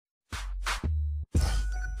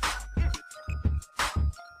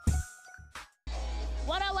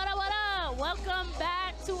welcome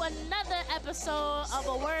back to another episode of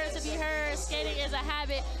A Word to Be Heard, Skating is a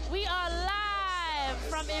Habit. We are live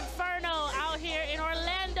from Inferno out here in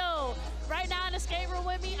Orlando. Right now in the skate room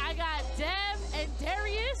with me, I got Deb and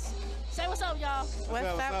Darius. Say what's up, y'all.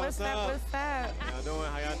 What's up? How y'all doing?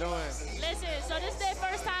 How y'all doing? Listen, so this is their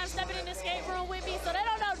first time stepping in the skate room with me, so they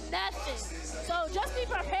don't know nothing. So just be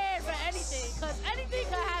prepared for anything, because anything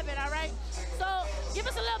could happen, all right? So give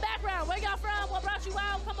us a little background. Where y'all from? What brought you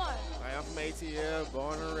out? Come on. Right, I'm from ATL,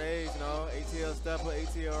 born and raised, you know, ATL stepper,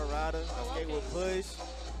 ATL rider. I skate with Push,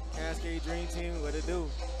 Cascade Dream Team, what it do?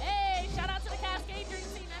 Hey, shout out to the Cascade Dream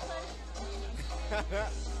Team, that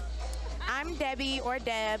Push. I'm Debbie, or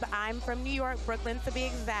Deb. I'm from New York, Brooklyn to be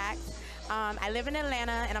exact. I live in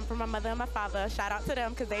Atlanta, and I'm from my mother and my father. Shout out to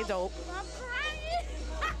them, because they dope. I'm crying.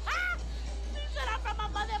 She said I'm from my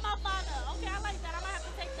mother and my father. Okay, I like that. I'm going to have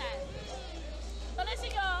to take that. So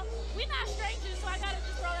listen, y'all. We're not strangers, so I got to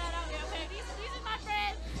just throw that out there, okay? These are my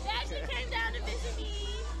friends. They actually came down to visit me.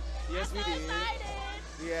 Yes, we did. Excited.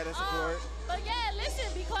 Yeah, that's support. But yeah, listen,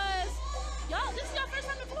 because y'all, this is your first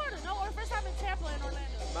time in Florida, no? Or first time in Tampa in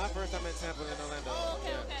Orlando? My first time in Tampa in Orlando. Oh,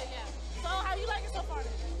 okay, yeah. So how you like it so far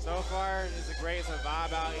then? So far, it's a great, it's a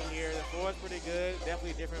vibe out in here. The floor is pretty good,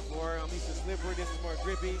 definitely different floor. I'm used to slippery, this is more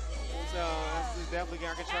grippy. Yeah. So this is definitely,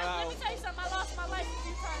 I can try out. Let me tell you something, I lost my life a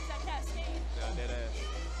few times at Cascade. Yeah, dead ass.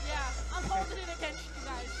 Yeah, I'm holding it against you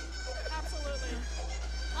guys. Absolutely.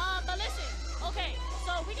 But listen, okay,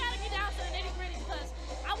 so we gotta get down to the nitty gritty because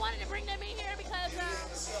I wanted to bring them in here because,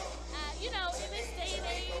 you know, in this day and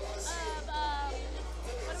age of,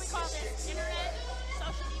 what do we call this, internet,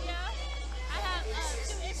 social media, I have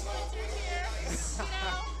two influencers here, you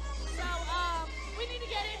know, so we need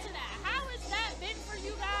to get into that. How has that been for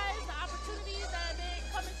you guys, the opportunities that have been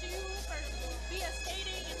coming to you for via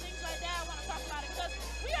skating and things like that? I want to talk about it because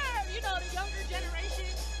we are, you know, the younger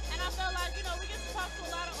generation. And I felt like, you know, we get to talk to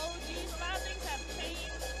a lot of OGs. A lot of things have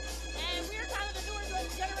changed. And we're kind of the newer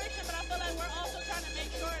generation, but I feel like we're also trying to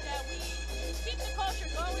make sure that we keep the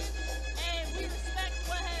culture going and we respect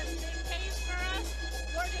what has been changed for us.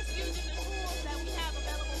 We're just using the tools that we have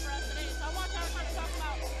available for us today. So I want y'all to kind of talk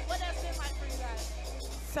about what that's been like for you guys.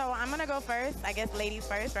 So I'm going to go first. I guess ladies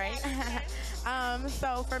first, right?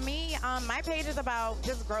 So for me, my page is about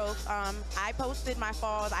just growth. I posted my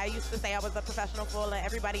falls. I used to say I was a professional faller.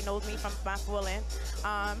 Everybody knows me from my falling.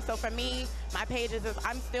 So for me, my page is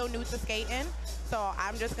I'm still new to skating. So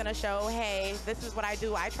I'm just going to show, hey, this is what I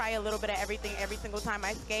do. I try a little bit of everything every single time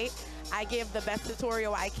I skate. I give the best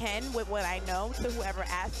tutorial I can with what I know to whoever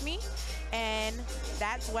asks me. And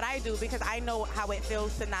that's what I do because I know how it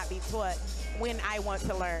feels to not be taught when I want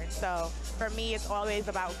to learn. So for me, it's always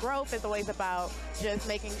about growth. It's always about just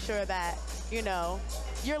making sure that, you know,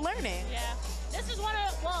 you're learning. Yeah. This is one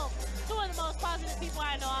of, well, two of the most positive people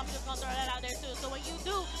I know. I'm just going to throw that out there, too. So when you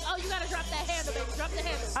do, oh, you got to drop that handle, baby. Drop the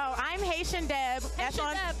handle. Oh, I'm Haitian Deb. That's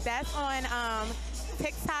on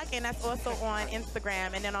TikTok, and that's also on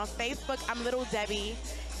Instagram. And then on Facebook, I'm Little Debbie.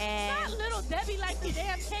 And not Little Debbie like the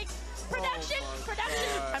damn cake. Production.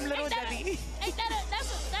 I'm Little Debbie.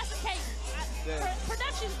 That's a cake.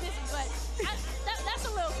 Production's busy, but that's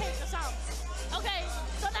a little cake or something. Okay,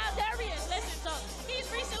 so now Darius, listen, so he's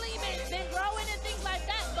recently been growing and things like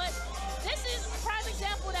that, but this is a prime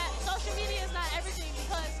example that social media is not everything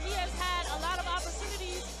because he has had a lot of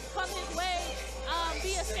opportunities come his way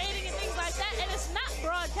via skating and things like that, and it's not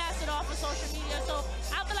broadcasted off of social media. So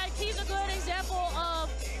I feel like he's a good example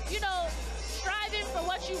of, you know, striving for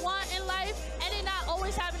what you want in life and it not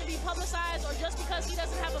always having to be publicized, or just because he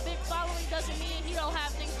doesn't have a big following doesn't mean he don't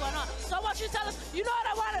have things going on. So I want you to tell us, you know what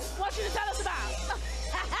I want you to tell us about.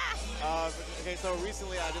 Okay, so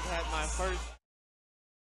recently I just had my first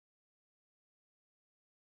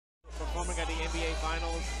performing at the NBA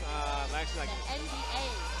Finals. Actually, like the NBA.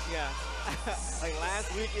 Yeah, like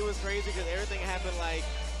last week it was crazy because everything happened like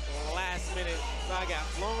last minute. So I got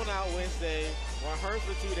flown out Wednesday, rehearsed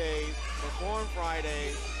for 2 days, performed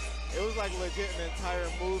Friday. It was like legit an entire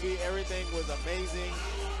movie. Everything was amazing.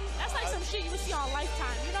 That's like some shit you would see on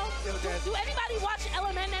Lifetime, you know? Do anybody watch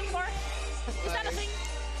Element anymore? Is that a thing?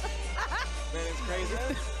 Man, it's crazy.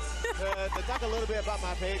 To talk a little bit about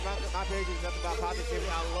my page, my page is nothing about positivity.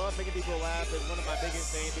 I love making people laugh. It's one of my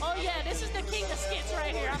biggest things. Oh yeah, this is the king of skits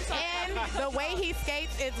right here. I'm sorry. And the way he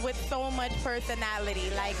skates is with so much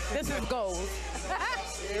personality. Like, this is gold.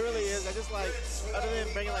 It really is. I just like, other than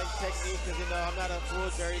bringing like technique, because you know, I'm not a full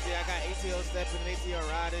jersey. I got ATL stepping, ATL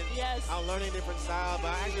riding. Yes. I'm learning different styles,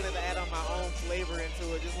 but I actually have to add on my own flavor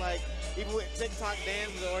into it. Just like, even with TikTok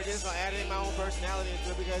dances or just adding my own personality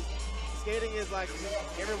into it, because skating is like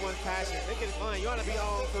everyone's passion. Make it fun. You want to be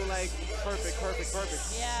all so like perfect.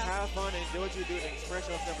 Yeah. Have fun, enjoy what you do, and express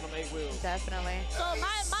yourself on the 8 wheels. Definitely. So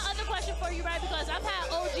my other question for you, right? Because I've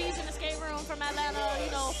had OGs in the skate room from Atlanta,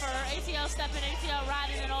 you know, for ATL stepping, ATL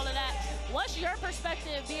riding, and all of that. What's your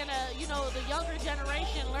perspective being the younger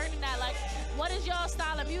generation learning that? Like, what is y'all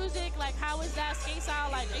style of music? Like, how is that skate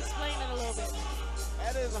style? Like, explain it a little bit.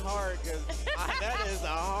 That is hard that is a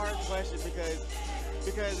hard question because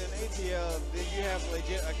in ATL, then you have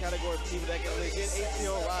legit a category of people that can legit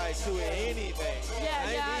ATL ride to anything.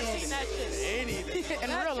 Yeah, I've seen that shit. Anything. In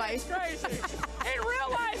real life. Crazy. In real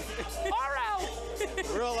life. RL.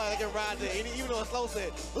 Real life, they can ride to any, even though a slow set.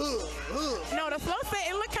 No, the flow set,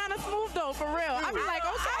 it look kind of smooth though, for real. I be like,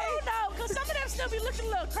 okay. I don't know, because some of them still be looking a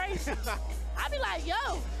little crazy. I be like,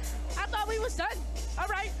 yo, I thought we was done. All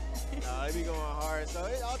right. They be going hard, so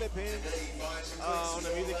it all depends on the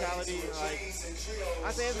musicality. Like,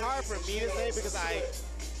 I say it's hard for me to say because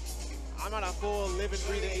I'm not a full living,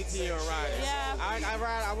 breathing ATL rider. Yeah. I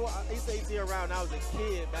used to ATL ride when I was a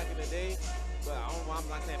kid back in the day, but I'm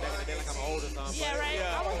not saying back in the day like I'm old or something. Yeah, right.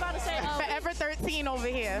 Yeah. I was about to say, Forever 13 over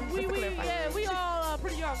here. we all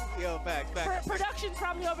pretty young. Yo, facts. Production's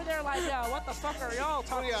probably over there like, yo, what the fuck are y'all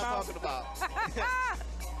talking about? What are y'all talking about?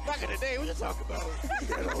 Back in the day, what you talking about?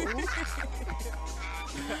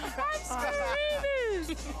 I'm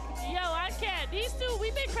screaming. Yo, I can't. These two,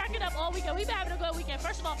 we've been cracking up all weekend. We've been having a good weekend.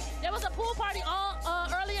 First of all, there was a pool party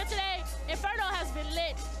earlier today. Inferno has been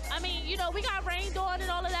lit. I mean, you know, we got rained on and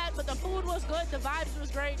all of that, but the food was good. The vibes was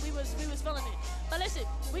great. We was feeling it. But listen,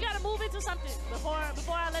 we got to move into something before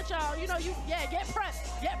I let y'all, get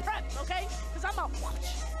prepped, okay? Because I'm going to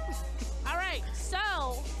watch. All right,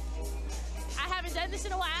 so I haven't done this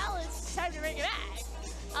in a while. It's time to bring it back.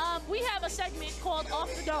 We have a segment called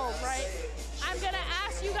Off the Dome, right? I'm going to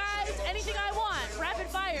ask you guys anything I want, rapid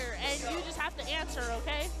fire, and you just have to answer,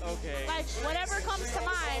 okay? Okay. Like, whatever comes to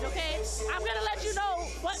mind, okay? I'm going to let you know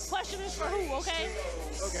what question is for who, okay?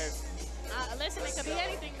 Okay. Listen, it could be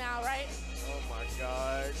anything now, right? Oh, my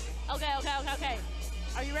God. Okay.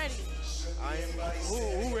 Are you ready? I am.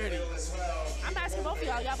 Who ready? I'm asking both of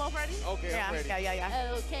y'all. Y'all both ready? Okay, I'm ready.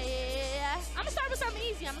 Yeah. Okay. I'm going to start with something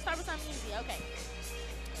easy. Okay.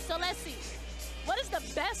 So let's see. What is the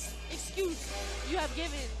best excuse you have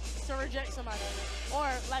given to reject somebody? Or,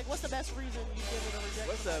 like, what's the best reason you've given to reject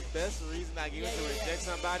What's somebody? the best reason I give to reject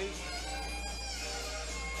somebody?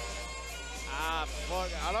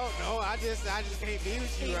 Fuck, I don't know. I just can't be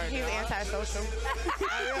with you right now. He's antisocial.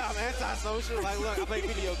 I'm antisocial. Like, look, I play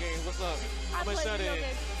video games. What's up? I'm gonna shut in. I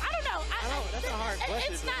don't know. That's a hard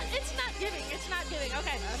question. It's not giving.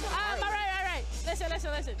 Okay. That's a hard All right.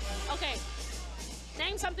 Listen. Okay.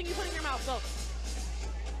 Name something you put in your mouth. Go.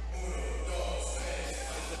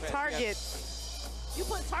 Targets. You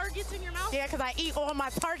put targets in your mouth? Yeah, because I eat all my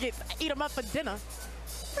targets. I eat them up for dinner.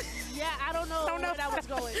 Yeah, I don't know where that was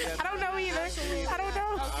going. I don't know either. I don't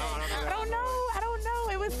know. Okay. I don't know.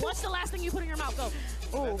 It was. What's the last thing you put in your mouth? Go.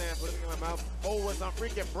 Ooh. Put it in my mouth. Oh, with some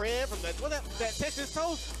freaking bread from that Texas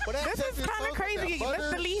toast. This is kind of crazy. Let's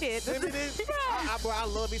delete it. I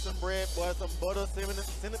love me some bread, boy. Some butter, cinnamon. The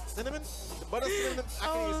butter, cinnamon. I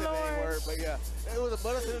can't even say the name word, but yeah. It was a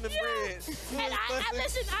butter, cinnamon bread. And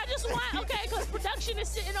listen, I just want, because production is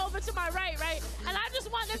sitting over to my right? And I just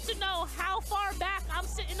want them to know how far back I'm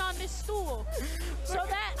sitting on this stool so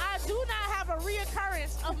that I do not have a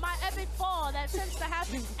reoccurrence of my epic fall that tends to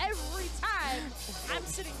happen every time I'm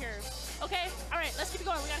sitting here. Okay? All right, let's keep it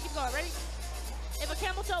going. We gotta keep going. Ready? If a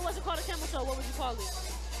camel toe wasn't called a camel toe, what would you call it?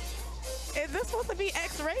 Is this supposed to be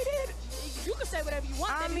X-rated? You can say whatever you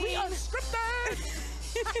want. I baby. mean, We unscripted.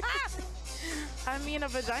 I mean, a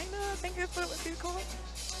vagina, I think is what it's called. A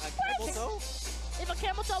camel toe? If a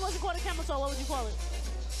camel toe wasn't called a camel toe, what would you call it?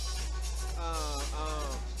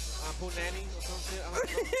 Punani or some shit. I don't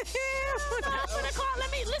know. I'm finna call,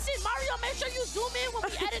 listen, Mario, make sure you zoom in when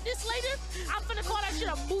we edit this later. I'm finna call that shit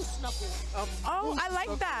a moose knuckle. I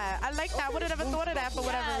like that. I would have never thought of that for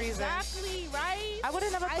whatever reason. Exactly, right? I would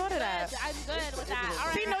have never thought of that. I'm good with that. All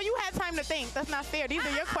right. See, no, you had time to think. That's not fair. These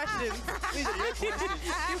are your questions.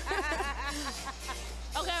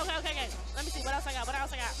 Okay. Let me see. What else I got?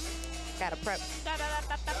 Gotta prep.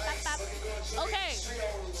 Okay.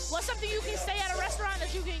 What's something you can say at a restaurant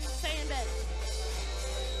that you can say in bed?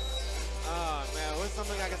 Oh, man. What's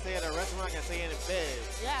something I can say at a restaurant I can say in bed?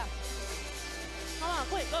 Yeah. Come on,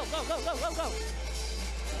 quick. Go. Fuck,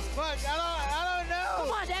 I don't know.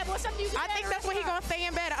 Come on, Dad. What's something you can say I think that's what he's gonna say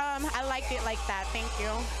in bed. I liked it like that. Thank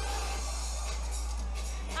you.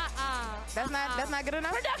 That's not good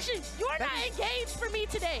enough. Production, you are not engaged for me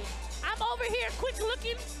today. I'm over here quick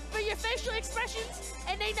looking for your facial expressions,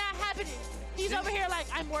 and they not happening. He's over here like,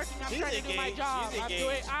 I'm working, I'm trying to do my job. I'm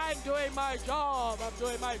doing my job. I'm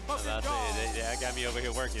doing my fucking job. Yeah, got me over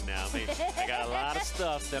here working now. I mean, I got a lot of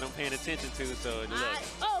stuff that I'm paying attention to, so look.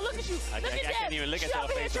 Oh, look at you. I can't even look at your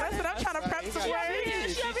face. Listen, I'm trying to prep some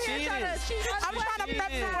words. She over here trying to cheat. I'm trying to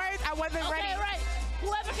prep some words. I wasn't ready. Okay, right.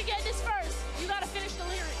 Whoever can get this first, you got to finish the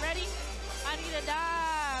lyric. Ready? I need a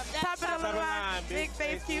dime. Top of the line. Big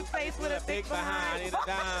face, cute face with a big behind. I need a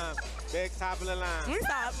dime. Big top of the line.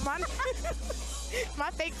 Stop.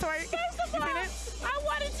 My fake twerk. First of all, I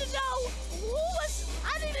wanted to know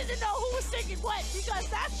I needed to know who was singing what,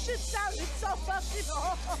 because that shit sounded so fucking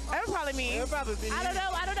awful. That was probably me. It was probably me. I don't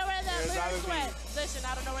know where the lyrics went. Listen,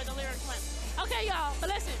 I don't know where the lyrics went. Okay, y'all,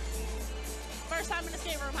 but listen. First time in the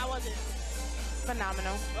skate room, how was it?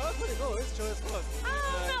 Phenomenal. Oh, it's pretty cool. It's chill as fuck. I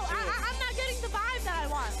don't know. I'm not getting the vibe that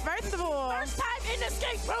I want. First of all, First time in the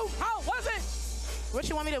skate room, how was it? what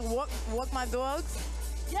you want me to walk my dogs?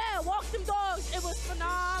 Yeah, walk them dogs. It was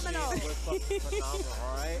phenomenal. It was fucking phenomenal,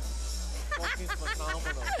 all right? Fucking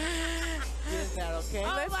phenomenal. Is that okay?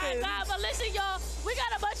 Oh my God, but listen, y'all, we got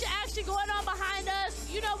a bunch of action going on behind us.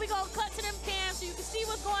 You know, we're going to cut to them cams so you can see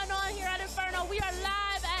what's going on here at Inferno. We are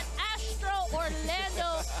live at Astro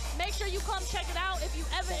Orlando. Make sure you come check it out if you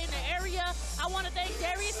ever in the area. I want to thank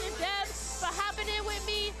Darius and Deb for hopping in with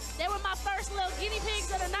me. They were my first little guinea pigs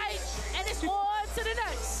of the night, and it's on to the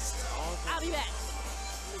next. I'll be back.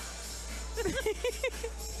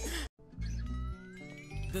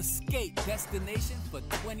 The skate destination for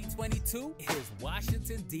 2022 is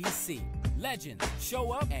Washington, D.C. Legends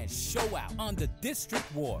show up and show out on the District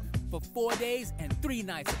Wharf for 4 days and 3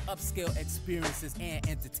 nights of upscale experiences and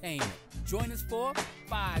entertainment. Join us for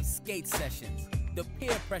 5 skate sessions, the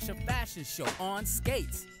Peer Pressure Fashion Show on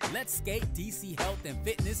skates, Let's Skate DC Health and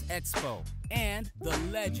Fitness Expo, and the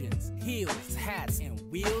Legends Heels, Hats, and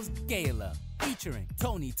Wheels Gala, featuring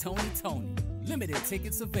Tony. Limited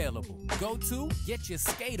tickets available. Go to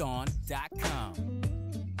getyourskateon.com.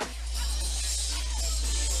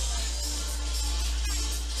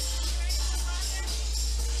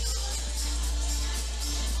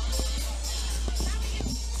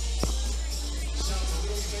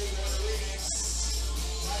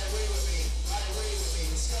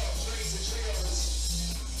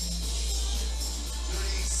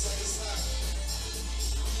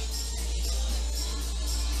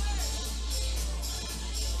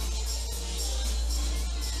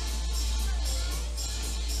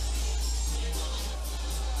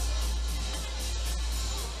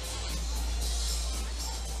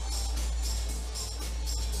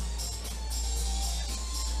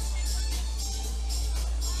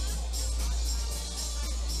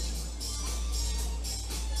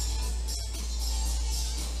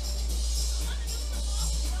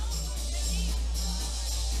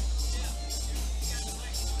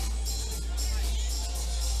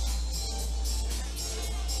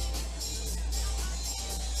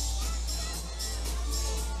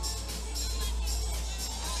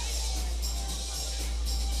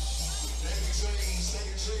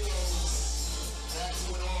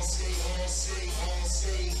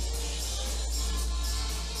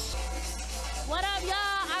 What up,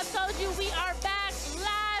 y'all? I told you we are back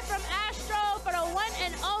live from Astro for the one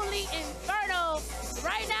and only Inferno.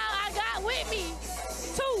 Right now, I got with me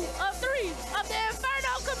 2 of 3 of the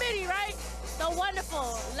Inferno committee, right? The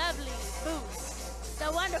wonderful, lovely Boots. The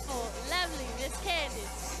wonderful, lovely Miss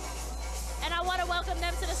Candace. And I want to welcome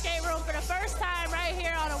them to the skate room for the first time right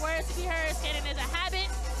here on A Word to Be Heard, Skating is a Habit.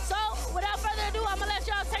 So, without further ado, I'm going to let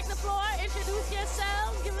y'all take the floor, introduce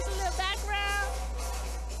yourselves, give us a little background.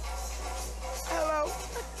 Hello,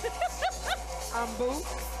 I'm Boo.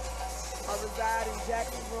 I reside in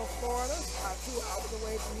Jacksonville, Florida, about 2 hours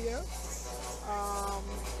away from here.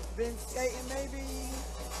 Been skating maybe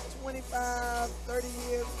 25, 30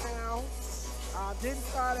 years now. Didn't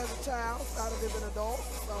start as a child, started as an adult,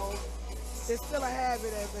 so it's still a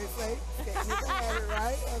habit, as they say. Skating is a habit,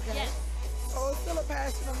 right? Okay. Yes. So it's still a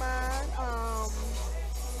passion of mine.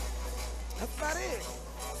 That's about it.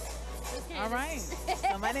 All right.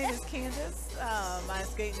 So my name is Candace. My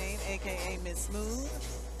skate name, a.k.a. Miss Smooth.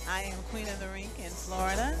 I am Queen of the Rink in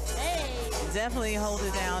Florida. Hey. Definitely hold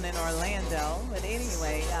it down in Orlando. But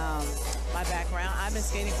anyway, my background, I've been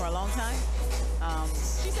skating for a long time.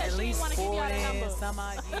 She said at she least didn't want to give you out a number. 40 some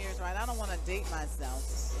odd years, right? I don't want to date myself.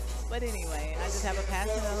 But anyway, I just have a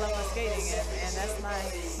passion and love for skating, and that's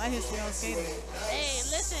my history on skating. Hey,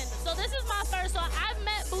 listen, so this is my first, so I've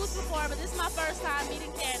met Boots before, but this is my first time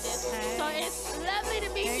meeting Candace. Hey. So it's lovely to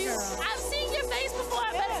meet Hey, you. girl. I've seen your face before,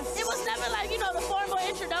 but Yes. it was never like, you know, the formal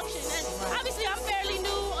introduction. And obviously I'm fairly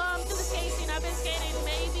new to the skating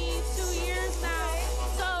maybe 2 years now.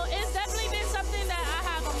 So it's definitely been something that I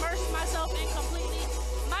have immersed myself in completely.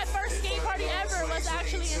 My first skate party ever was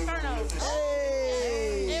actually Inferno.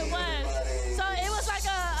 Hey. It was. So it was like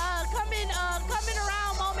a coming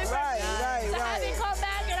around moment for me to have it come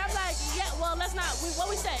back, and I'm like, yeah, well, let's not. What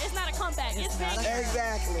we said, it's not a comeback. It's been here.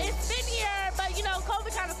 Exactly. It's been here, but you know,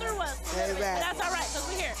 COVID kind of threw us. Exactly. But that's all right, because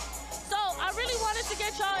we're here. So I really wanted to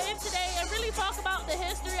get y'all in today and really talk about the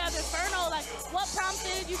history of Inferno, like what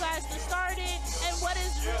prompted you guys to start it, and what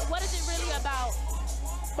is it really about?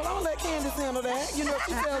 Well, I'm gonna let Candace handle that. You know,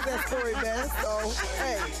 she tells that story best. So,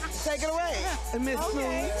 hey, take it away, Miss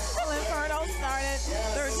Okay. Smooth. Well, Inferno started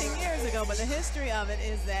 13 years ago, but the history of it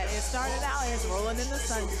is that it started out as Rolling in the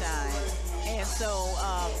Sunshine. And so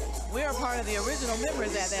we're a part of the original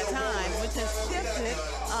members at that time, which has shifted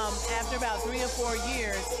after about 3 or 4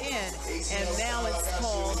 years in. And now it's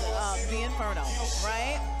called the Inferno,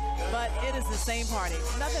 right? But it is the same party.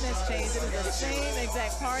 Nothing has changed. It is the same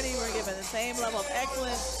exact party. We're given the same level of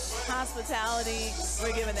excellence, hospitality.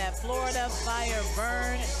 We're given that Florida fire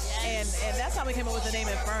burn. And that's how we came up with the name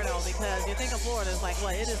Inferno, because you think of Florida, it's like,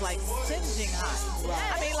 what? It is like singeing hot. Yes.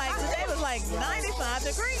 I mean, like today was like 95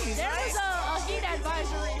 degrees, There right? was a heat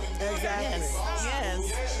advisory. Exactly. Yes.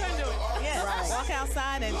 Couldn't do it. Yes. Right. Walk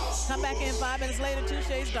outside and come back in 5 minutes later, 2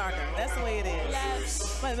 shades darker. That's the way it is.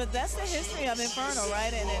 Yes. But that's the history of Inferno,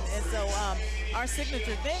 right? And so our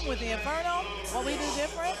signature thing with the Inferno, what we do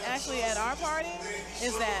different actually at our party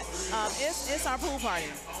is that it's our pool party.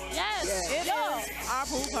 Yes. It is our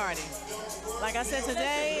pool party. Like I said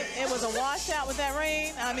today, it was a washout with that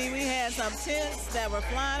rain. I mean, we had some tents that were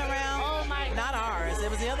flying around. Oh my God. Not ours.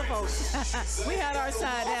 It was the other folks. We had ours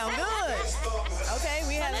tied down good. Okay,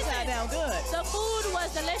 we had it tied down good. The food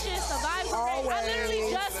was delicious. The vibes were great. I literally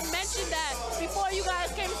Always. just mentioned that before you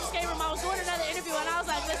guys came to the skate room. I was doing another interview, and I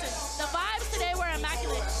was like, listen, the vibes today were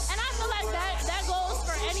immaculate. And I feel like that goes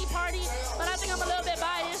for any party, but I think I'm a little bit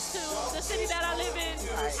biased to the city that I live in.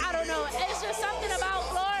 I don't know. It's just something about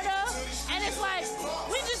Florida, and it's like,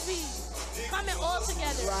 we just be coming all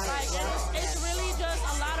together. Like, and it's really just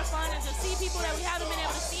a lot of fun, and to see people that we haven't been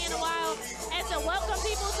able to see in a while, and to welcome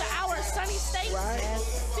people to our sunny state. Right.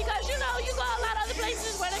 Because, you know, you go a lot of other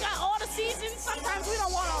places where they got all the seasons. Sometimes we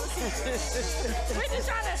don't want all the seasons. We're just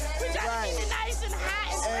trying to keep it nice and hot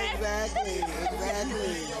and fresh. Exactly.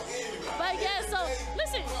 But yeah, so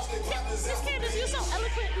listen, Miss Candace, you're so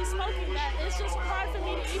eloquently spoken that it's just hard for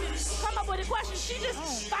me to even come up with a question. She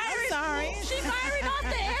just firing. sorry. She firing off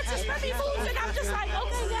the answers for me, fools, and I'm just like,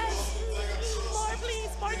 okay, yes, more please,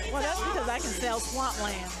 more details. Well, that's because I can sell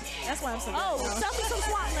swampland. That's why I'm so Oh, good. tell me some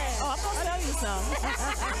swampland. Oh, I'm gonna tell you some.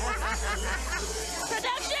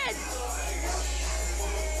 Production.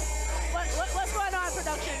 What's going on,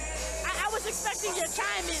 production? I was expecting your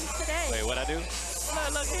chime-ins today. Wait, what I do?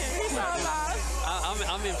 Look here. He's so lost.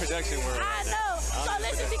 I'm in production world. I right now. know. So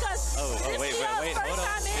listen, because this wait, is your wait, first hold on.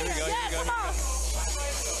 time in Here we here. go, Yeah, here we go, come on.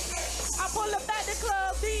 I pull up at the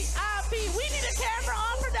club, VIP. We need a camera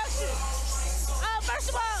on production.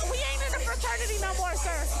 First of all, we ain't in a fraternity no more,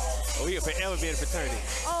 sir. Oh, we will forever be in a fraternity.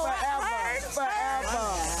 Oh, I heard.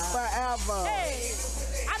 Forever. Hey,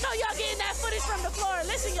 I know y'all getting that footage from the floor.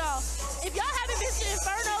 Listen, y'all. If y'all haven't been to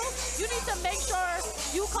Inferno, you need to make sure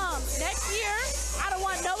you come next year. I don't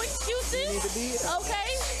want no excuses. You need to be here. Okay?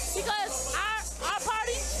 Because our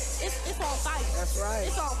party, it's on fire. That's right.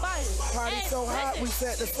 It's on fire. Party's And so hot, listen, we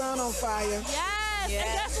set the sun on fire. Yes. Yes.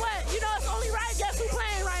 And guess what? You know it's only right. Guess who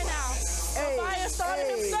playing right now? Hey, Fire started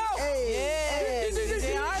himself. Yes,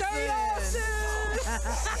 DJ Austin.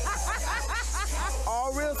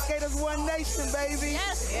 All real skaters, one nation, baby.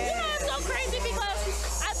 Yes. You know it's so crazy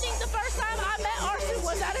because I think the first time I met Arson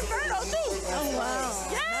was at Inferno too. Oh, wow.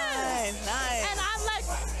 Yes. Nice. And I'm like,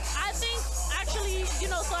 I think actually, you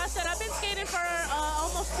know, so I said I've been skating for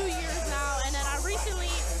almost 2 years now, and then I recently,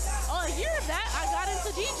 a year of that, I got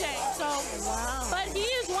into DJing. So, but he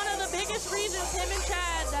is one of the biggest reasons, him and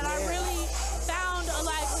Chad, that I really found,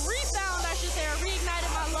 refound, I should say, or reignited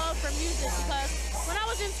my love for music, because when I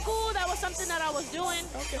was in school, that was something that I was doing,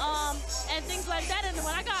 and things like that. And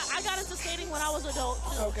when I got into skating when I was adult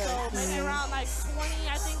too. Okay. So maybe around like 20,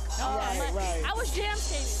 I think. Right. I was jam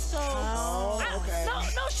skating, so no shade,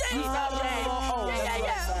 no shade.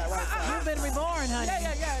 Yeah. You've been reborn, honey.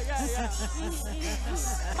 Yeah.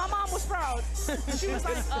 My mom was proud. She was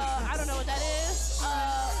like, I don't know what that is.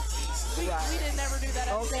 We didn't ever do that.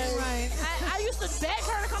 Okay. I used to beg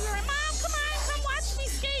her to come here. Mom, come watch me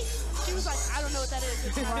skate. She was like, I don't know what that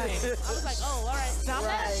is. I was like, oh, all right.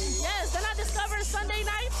 Right. Yes. Then I discovered Sunday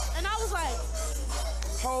nights, and I was like,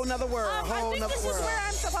 Whole nother world. I Whole think nother this world. is where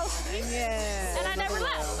I'm supposed to be. Yeah. And I never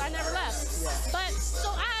left. I never left. But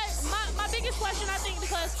so my biggest question, I think,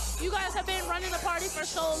 because you guys have been running the party for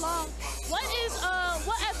so long, what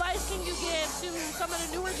advice can you give to some of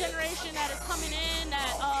the newer generation that is coming in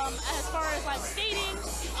that as far as like skating,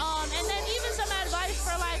 and then even some advice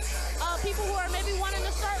for like people who are maybe wanting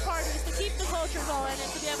to start parties to keep the culture going and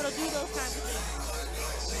to be able to do those kinds of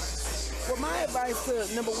things? Well, my advice to,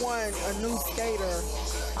 number one, a new skater,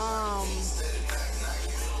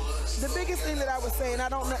 the biggest thing that I would say, and I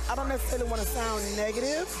don't necessarily want to sound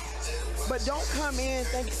negative, but don't come in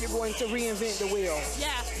thinking you're going to reinvent the wheel.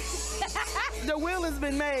 Yeah. The wheel has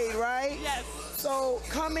been made, right? Yes. So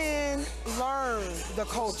come in, learn the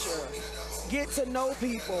culture, get to know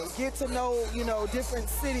people, get to know, you know, different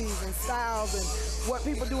cities and styles and what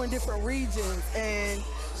people do in different regions, and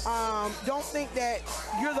don't think that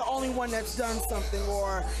you're the only one that's done something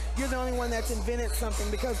or you're the only one that's invented something,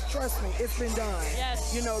 because trust me, it's been done.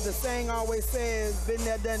 Yes. You know, the saying always says, been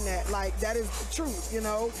there, done that. Like, that is the truth, you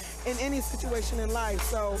know, in any situation in life.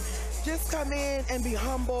 So just come in and be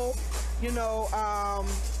humble, you know,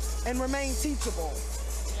 and remain teachable.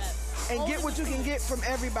 And get what you can get from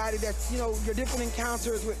everybody, that's, you know, your different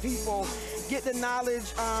encounters with people. Get the knowledge,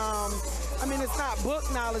 I mean, it's not book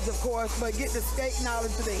knowledge, of course, but get the skate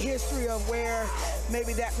knowledge of the history of where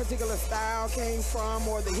maybe that particular style came from,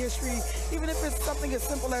 or the history, even if it's something as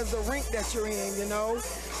simple as the rink that you're in, you know.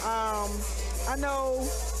 I know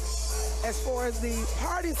as far as the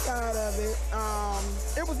party side of it,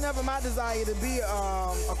 it was never my desire to be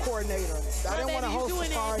a coordinator. I didn't want to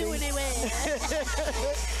host a party.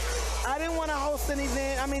 I didn't want to host an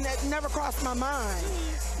event. I mean, that never crossed my mind.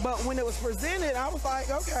 But when it was presented, I was like,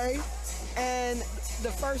 okay. And the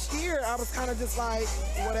first year, I was kind of just like,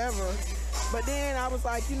 whatever. But then I was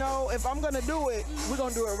like, you know, if I'm going to do it, we're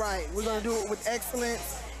going to do it right. We're going to do it with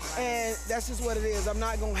excellence. And that's just what it is. I'm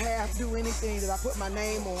not going to half do anything that I put my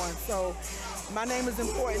name on. So my name is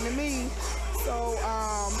important to me. So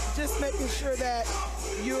just making sure that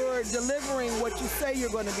you're delivering what you say you're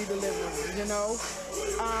going to be delivering, you know.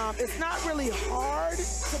 It's not really hard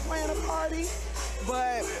to plan a party,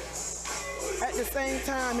 but at the same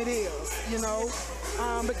time it is, you know.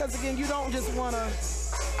 Because again, you don't just want to,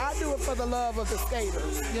 I do it for the love of the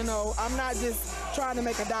skaters, you know. I'm not just trying to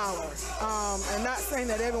make a dollar. And not saying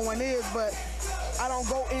that everyone is, but I don't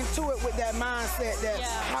go into it with that mindset that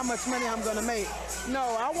how much money I'm going to make.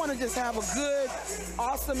 No, I want to just have a good,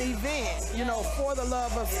 awesome event, you know, for the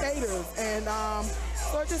love of skaters. And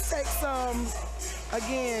so it just takes some,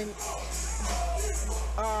 again,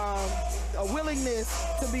 a willingness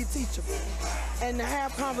to be teachable and to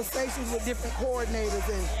have conversations with different coordinators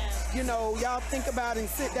and, you know, y'all think about and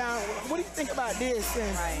sit down, what do you think about this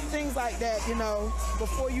and things like that, you know,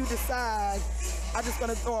 before you decide, I'm just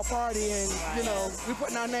going to throw a party and, you know, we're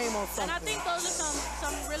putting our name on something. And I think those are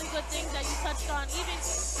some really good things that you touched on. Even,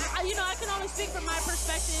 you know, I can only speak from my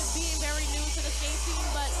perspective, being very new to the skate scene,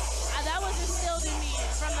 but that was instilled in me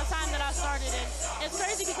from the time that I started. And it's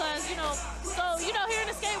crazy because, you know, so, you know, here in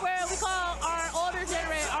the skate world, we call our older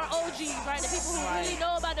generation, our OGs, right? The people who really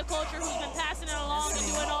know about the culture, who's been passing it along and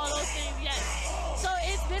doing all those things, yes. So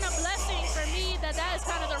it's been a blessing for me that is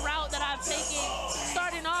kind of the route that I've taken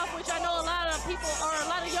starting off, which I know a lot of people, or a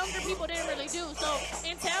lot of younger people didn't really do. So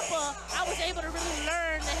in Tampa, I was able to really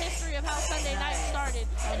learn the history of how Sunday night started.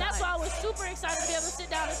 And that's why I was super excited to be able to sit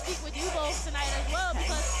down and speak with you both tonight as well,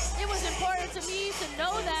 because it was important to me to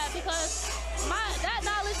know that, because that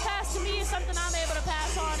knowledge passed to me is something I'm able to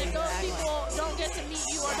pass on if those people don't get to meet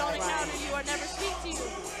you or don't encounter you or never speak to you.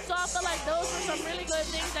 So I feel like those were some really good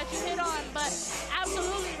things that you hit on, but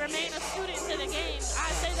absolutely remain a student to the game. I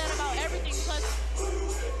say that about everything, because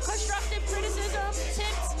constructive criticism,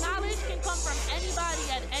 tips, knowledge can come from anybody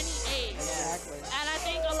at any age. Exactly. And I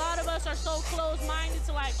think a lot of us are so closed-minded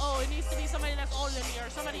to like, oh, it needs to be somebody that's older than me or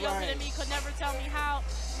somebody younger than me could never tell me how.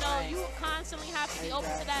 No, you constantly have to be open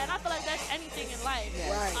to that. And I feel like that's anything in life.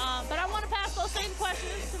 But I want to pass those same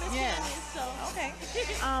questions to Miss Candy. So. Okay.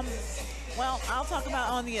 Well, I'll talk about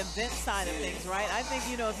on the event side of things, right? I think,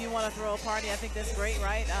 you know, if you want to throw a party, I think that's great,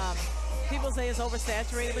 right? People say it's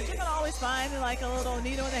oversaturated, but you can always find like a little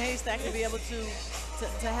needle in the haystack to be able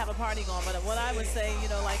to have a party going. But what I would say, you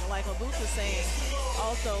know, like Boots was saying,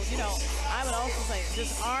 also, you know, I would also say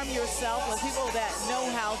just arm yourself with people that know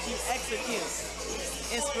how to execute.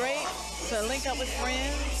 It's great to link up with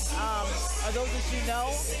friends or those that you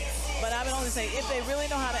know, but I would only say if they really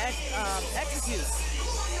know how to execute.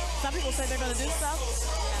 Some people say they're going to do stuff.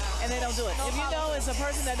 and they don't do it. If you know it's a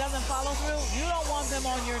person that doesn't follow through, you don't want them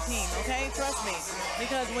on your team, okay? Trust me.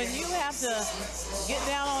 Because when you have to get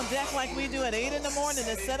down on deck like we do at 8 in the morning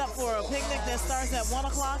to set up for a picnic that starts at 1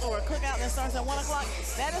 o'clock or a cookout that starts at 1 o'clock,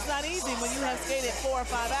 that is not easy when you have skated 4 or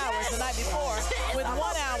 5 hours the night before with 1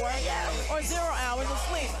 hour or 0 hours of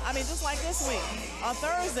sleep. I mean, just like this week. On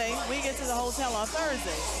Thursday, we get to the hotel on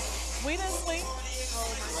Thursday. We didn't sleep.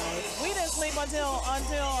 We didn't sleep until I'm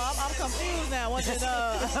confused now. Was it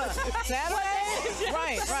Saturday?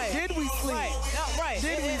 Right. Did we sleep? Right. No, right.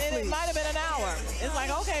 Did we sleep? It might have been an hour. It's like,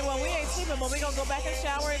 okay, well, we ain't sleeping, but we're going to go back and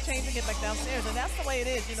shower and change and get back downstairs. And that's the way it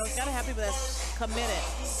is. You know, you got to have people that's committed.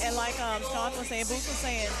 And like Sean was saying, Boots was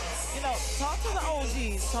saying, you know, talk to the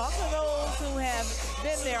OGs. Talk to those who have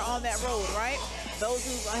been there on that road, right? Those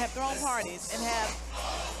who have thrown parties and have,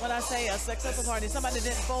 when I say a successful party, somebody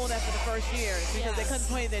didn't fold after the first year because they couldn't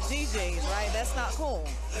pay their DJs, right? That's not cool,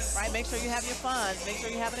 right? Make sure you have your funds. Make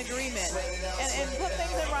sure you have an agreement. And put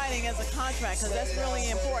things in writing as a contract because that's really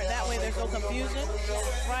important. That way there's no confusion,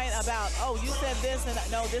 right? About, oh, you said this and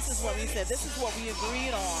no, this is what we said. This is what we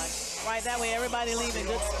agreed on, right? That way everybody leaves in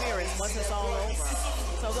good spirits once it's all over.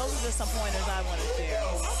 So those are just some pointers I want to share.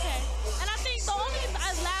 Okay. And I think the only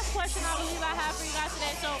last question I believe I have for you guys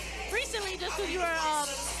today. So recently, just because you were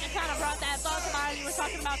kind of brought that thought to mind, you were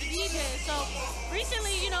talking about the DJs. So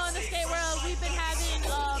recently, you know, in the skate world, we've been having,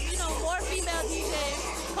 you know, more female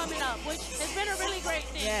DJs coming up, which has been a really great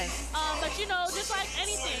thing. Yes. But you know, just like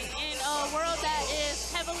anything in a world that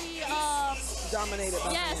is heavily Dominated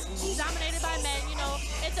by men. Dominated by men. You know,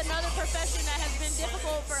 it's another profession that has been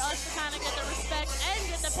difficult for us to kind of get the respect and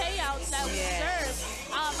get the payouts that we deserve.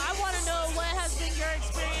 I want to know what has been your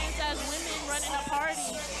experience as women running a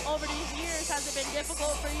party over these years. Has it been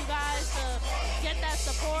difficult for you guys to get that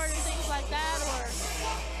support and things like that, or?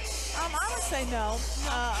 I would say no.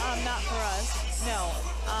 Not for us. No.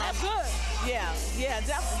 That's good. Yeah,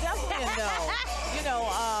 definitely a no. You know,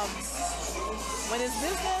 when it's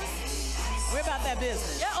business, we're about that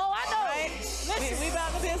business. Yeah, oh, I know. Right? Listen, We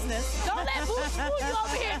about the business. don't let Boots fool you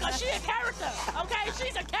over here because she's a character, okay?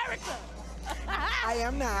 She's a character. I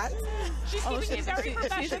am not. She's keeping it very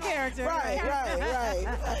professional. She's a character. Right.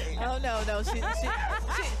 Oh, no.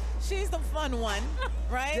 She's the fun one,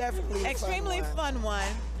 right? Definitely the Extremely fun one.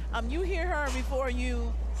 You hear her before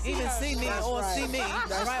you even see me That's or right. see me,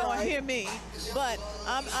 That's right, or right. hear me. But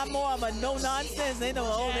I'm more of a no nonsense. They know,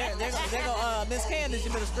 oh, they're gonna Miss Candace,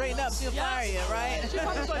 you better straighten up. She'll fire you, right? She's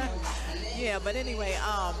coming for you. Yeah, but anyway,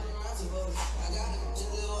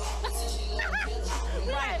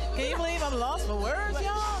 Right. Can you believe I'm lost for words,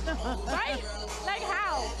 y'all? Right? Like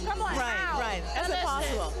how? Come on, how? Right. That's Listen.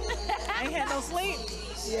 impossible. I ain't had no sleep.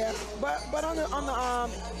 Yeah, but on the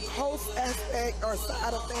host aspect or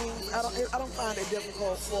side of things, I don't find it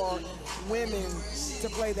difficult for women to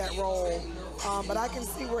play that role. But I can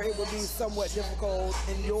see where it would be somewhat difficult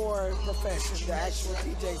in your profession, the actual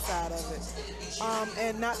DJ side of it.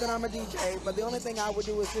 And not that I'm a DJ, but the only thing I would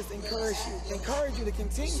do is just encourage you to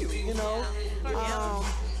continue, you know.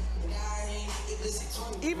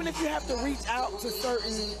 Even if you have to reach out to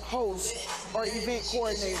certain hosts or event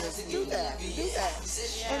coordinators, do that.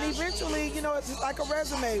 And eventually, you know, it's just like a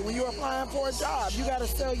resume. When you're applying for a job, you got to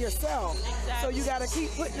sell yourself. So you got to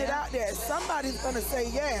keep putting it out there. Somebody's going to say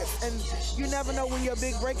yes, and you never know when your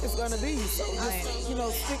big break is going to be. So just, you know,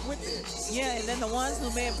 stick with it. Yeah, and then the ones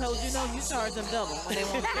who may have told you no, you charge them double when they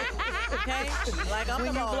want to. Okay? Like I'm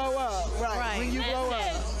When you blow up, right? When you blow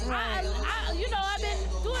up. Right. You know, I've been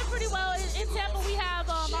doing pretty well in Tampa. We have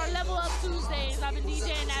our Level Up Tuesdays. I've been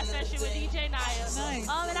DJing that session with DJ Naya. Nice.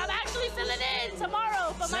 And I'm actually filling in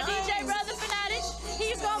tomorrow for my DJ brother Fanatic.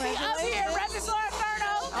 He's gonna be up here repping for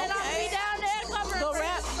Inferno, and I'm gonna be down there covering. Go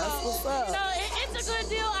rap. That's what's up. You know, it's a good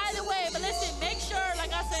deal either way. But listen, make sure,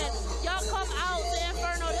 like I said, y'all come out to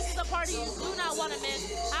Inferno. This is a party you do not want to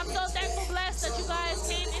miss. I'm so thankful, blessed that you guys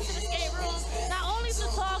came into the skate room, not only to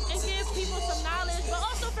talk and give people some knowledge, but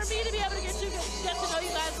also for me to be able to get to know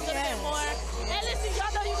you guys a little bit more. And listen,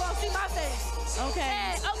 y'all know you're gonna see my face.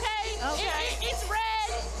 Okay. It's Red,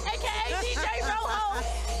 aka DJ Rojo.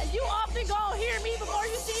 And you often gonna hear me before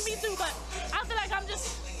you see me too, but I feel like I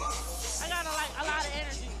got a lot of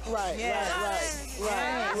energy. Right.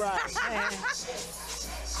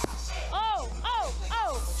 Oh,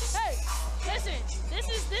 hey, listen, this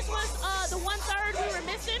was the 1/3 we were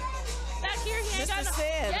missing back here. He ain't got no,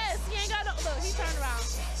 yes, he ain't got no, look, he turned around.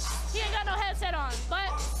 He ain't got no headset on. But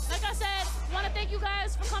like I said, want to thank you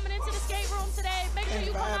guys for coming into the skate room today. Make sure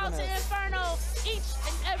you come out to Inferno each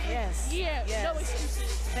and every year. Yes. No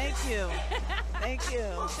excuses. Thank you. Thank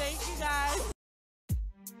you. Thank you guys.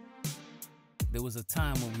 There was a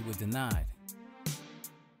time when we were denied.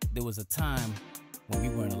 There was a time when we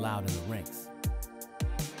weren't allowed in the rinks.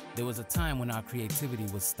 There was a time when our creativity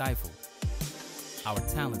was stifled, our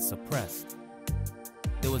talent suppressed.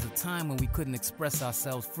 There was a time when we couldn't express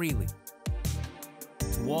ourselves freely.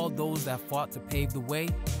 To all those that fought to pave the way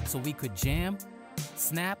so we could jam,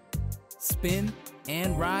 snap, spin,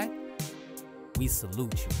 and ride, we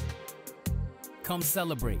salute you. Come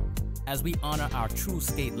celebrate as we honor our true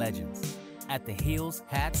skate legends at the Heels,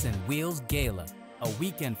 Hats, and Wheels Gala, a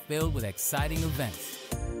weekend filled with exciting events,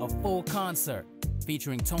 a full concert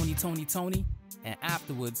featuring Tony, and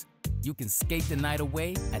afterwards, you can skate the night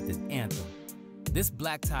away at the Anthem. This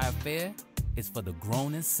black tie affair is for the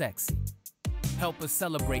grown and sexy. Help us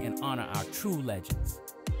celebrate and honor our true legends.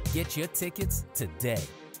 Get your tickets today.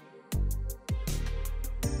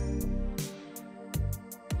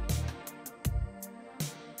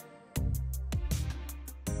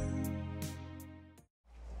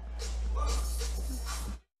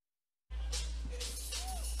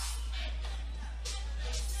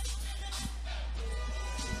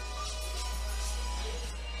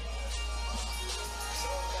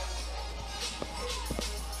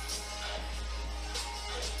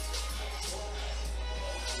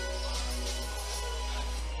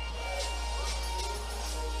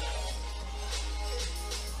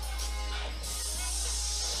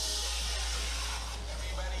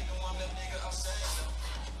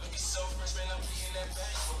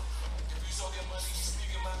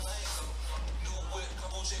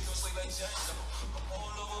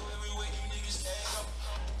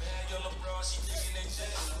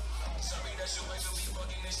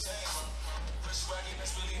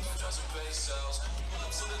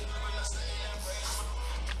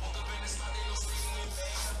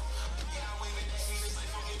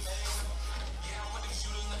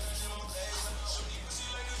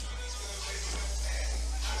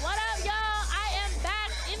 What up, y'all? I am back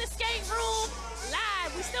in the skate room live.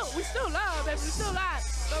 We still live, baby. We still live.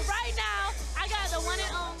 But right now, I got the one and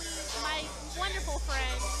only, my wonderful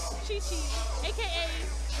friend, Chi-Chi, aka.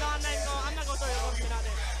 No, I'm not gonna throw your government out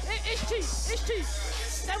there. It's Chi. It's Chi.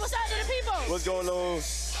 Say what's up to the people. What's going on?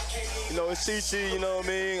 You know, it's Chi-Chi, you know what I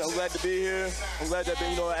mean? I'm glad to be here. I'm glad that,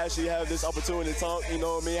 you know, I actually have this opportunity to talk, you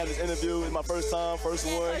know what I mean? Have this interview. It's my first time, first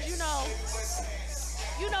one.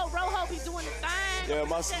 You know, Rojo be doing the thing. Yeah,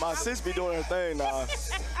 my sis be doing her thing now.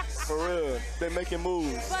 For real. Been making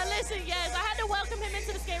moves. But listen, yes, I had to welcome him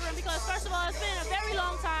into the skate room because, first of all, it's been a very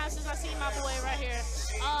long time since I seen my boy right here.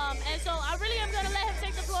 And so I really am going to let him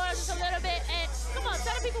take the floor just a little bit. And come on,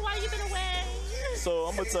 tell the people why you've been away. So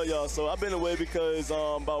I'm going to tell y'all. So I've been away because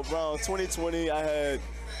about around 2020, I had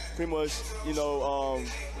pretty much, you know,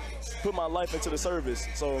 put my life into the service.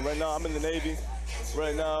 So right now I'm in the Navy.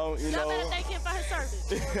 Right now, you know. Y'all better thank him for his service.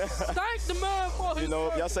 Thank the man for his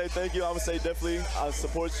service. Y'all say thank you. I would say definitely. I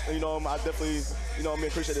support, you know, I definitely, you know, I mean,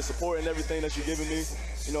 appreciate the support and everything that you're giving me,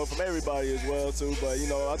 you know, from everybody as well, too. But, you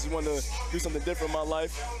know, I just want to do something different in my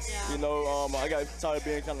life. Yeah. You know, I got tired of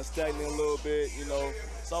being kind of stagnant a little bit, you know.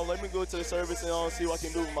 So let me go to the service and see what I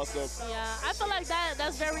can do with myself. Yeah, I feel like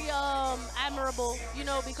that's very admirable, you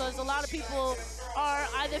know, because a lot of people are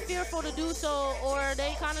either fearful to do so or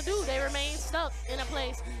they kind of do. They remain stuck in a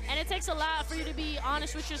place. And it takes a lot for you to be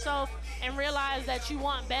honest with yourself and realize that you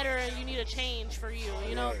want better and you need a change for you,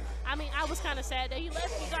 you know. I mean, I was kind of sad that he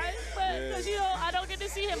left you guys, but because, you know, I don't get to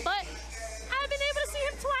see him. But I've been able to see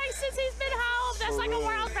him twice since he's been home. That's like a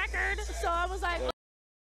world record. So I was like,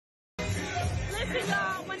 listen,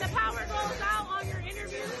 y'all, when the power goes out on your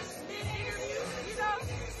interview, mid-interview, you know,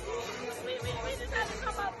 we just had to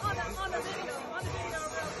come up on the video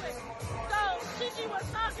real quick. So Chi-Chi was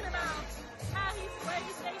talking about how where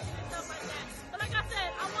he's stationed and stuff like that. But like I said,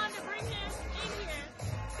 I wanted to bring him in here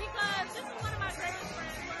because this is one of my greatest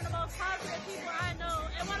friends, one of the most positive people I know,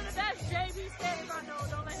 and one of the best JV skaters I know.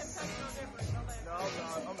 Don't let him tell you no different. No,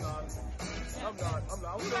 I'm not. I'm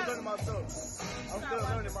still learning myself. I'm still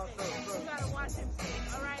learning myself. You gotta watch him skate,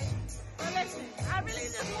 all right? But listen, I really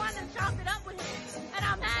just wanted to chop it up with him, and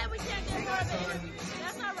I'm mad we can't get more of an interview.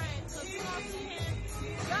 That's all right, because you won't see him.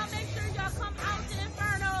 Y'all make sure y'all come out to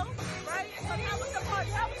Inferno, right? Because that was the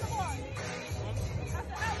party. That was the party. I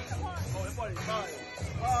said that was the party. Oh, the party's fire.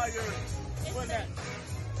 Fire. What's that?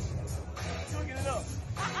 You get it up.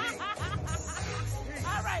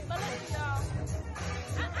 All right, but listen, y'all.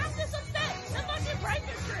 I'm just upset. Just like you break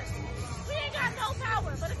your trick. We ain't got no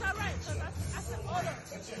power, but it's all right. Because I said, hold up.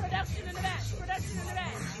 Production in the back. Production in the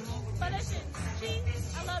back. But listen, Chi,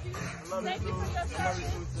 I love you. Thank you for your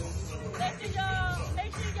service. Listen, y'all.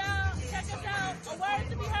 Make sure y'all check us out. A Word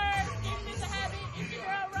to Be Heard.